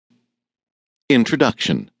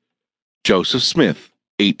Introduction. Joseph Smith,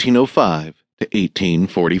 1805 to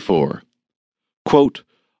 1844. Quote,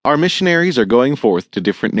 "Our missionaries are going forth to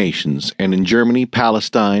different nations, and in Germany,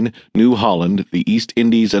 Palestine, New Holland, the East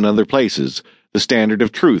Indies, and other places, the standard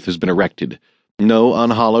of truth has been erected. No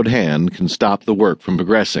unhallowed hand can stop the work from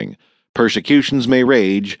progressing. Persecutions may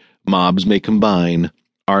rage, mobs may combine,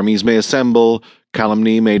 armies may assemble,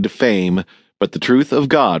 calumny may defame, but the truth of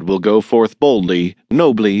God will go forth boldly,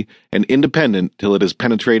 nobly, and independent till it has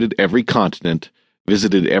penetrated every continent,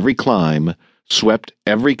 visited every clime, swept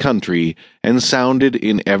every country, and sounded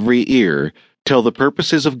in every ear, till the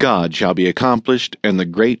purposes of God shall be accomplished, and the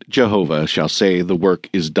great Jehovah shall say the work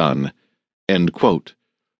is done." End quote.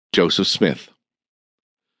 Joseph Smith.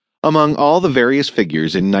 Among all the various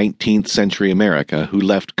figures in 19th century America who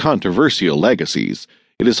left controversial legacies,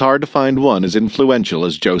 it is hard to find one as influential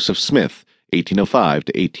as Joseph Smith, 1805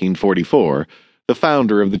 to 1844, the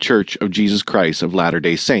founder of the Church of Jesus Christ of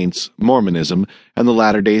Latter-day Saints, Mormonism, and the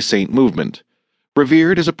Latter-day Saint movement.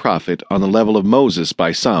 Revered as a prophet on the level of Moses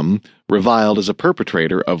by some, reviled as a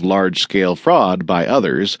perpetrator of large-scale fraud by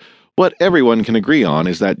others, what everyone can agree on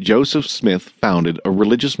is that Joseph Smith founded a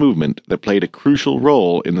religious movement that played a crucial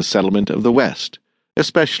role in the settlement of the West,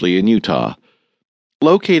 especially in Utah.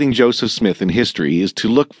 Locating Joseph Smith in history is to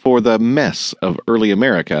look for the mess of early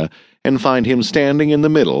America and find him standing in the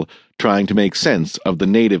middle, trying to make sense of the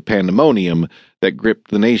native pandemonium that gripped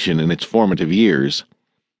the nation in its formative years.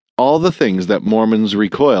 All the things that Mormons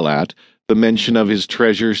recoil at, the mention of his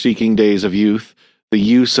treasure-seeking days of youth, the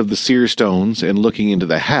use of the seer stones and looking into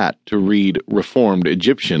the hat to read Reformed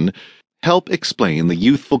Egyptian, help explain the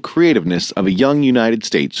youthful creativeness of a young United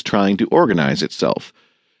States trying to organize itself.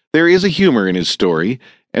 There is a humor in his story,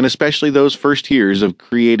 and especially those first years of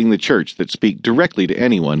creating the church that speak directly to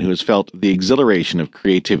anyone who has felt the exhilaration of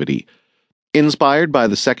creativity. Inspired by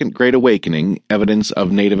the Second Great Awakening, evidence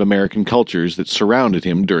of Native American cultures that surrounded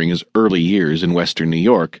him during his early years in western New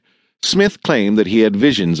York, Smith claimed that he had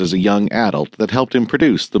visions as a young adult that helped him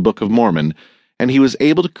produce the Book of Mormon, and he was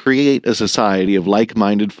able to create a society of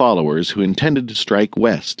like-minded followers who intended to strike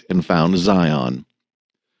west and found Zion.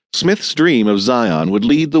 Smith's dream of Zion would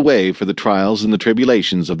lead the way for the trials and the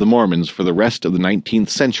tribulations of the Mormons for the rest of the 19th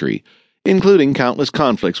century, including countless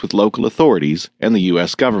conflicts with local authorities and the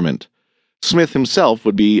U.S. government. Smith himself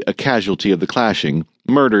would be a casualty of the clashing,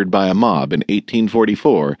 murdered by a mob in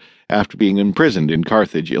 1844 after being imprisoned in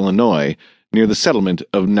Carthage, Illinois, near the settlement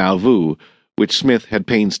of Nauvoo, which Smith had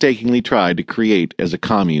painstakingly tried to create as a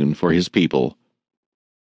commune for his people.